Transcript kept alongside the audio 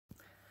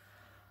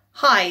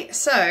Hi,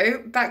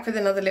 so back with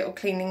another little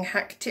cleaning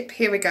hack tip.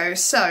 Here we go.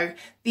 So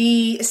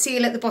the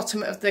seal at the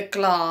bottom of the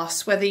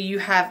glass, whether you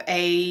have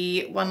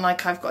one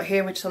like I've got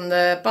here, which is on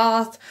the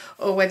bath,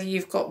 or whether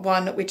you've got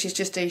one which is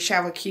just a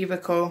shower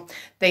cubicle,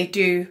 they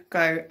do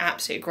go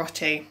absolutely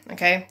grotty.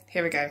 Okay,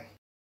 here we go.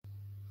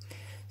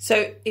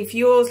 So if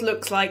yours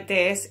looks like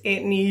this,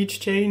 it needs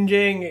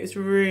changing. It's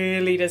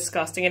really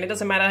disgusting, and it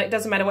doesn't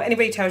matter what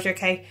anybody tells you,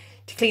 okay?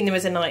 To clean them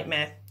is a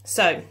nightmare.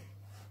 So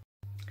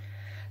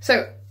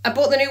I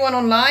bought the new one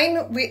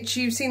online, which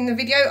you've seen in the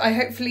video. I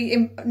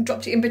hopefully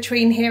dropped it in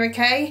between here,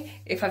 okay,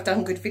 if I've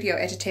done good video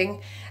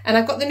editing. And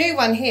I've got the new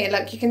one here,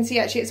 like you can see,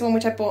 actually it's the one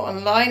which I bought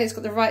online. It's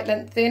got the right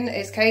length in,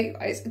 it's okay.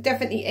 It's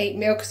definitely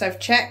 8mm because I've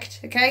checked,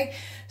 okay.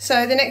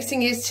 So the next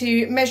thing is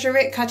to measure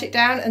it, cut it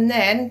down, and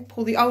then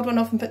pull the old one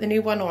off and put the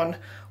new one on,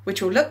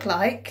 which will look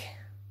like.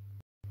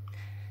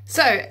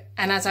 So,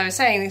 and as I was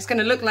saying, it's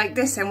gonna look like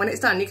this, and when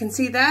it's done, you can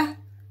see there,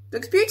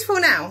 looks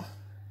beautiful now.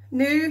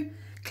 New,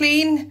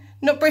 clean,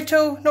 not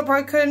brittle, not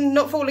broken,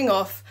 not falling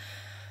off.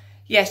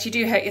 Yes, you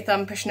do hurt your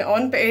thumb pushing it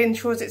on, but it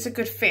ensures it's a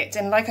good fit.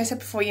 And like I said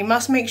before, you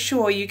must make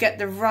sure you get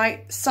the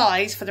right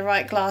size for the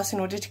right glass in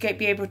order to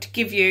be able to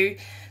give you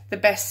the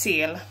best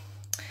seal.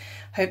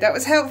 Hope that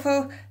was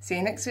helpful. See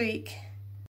you next week.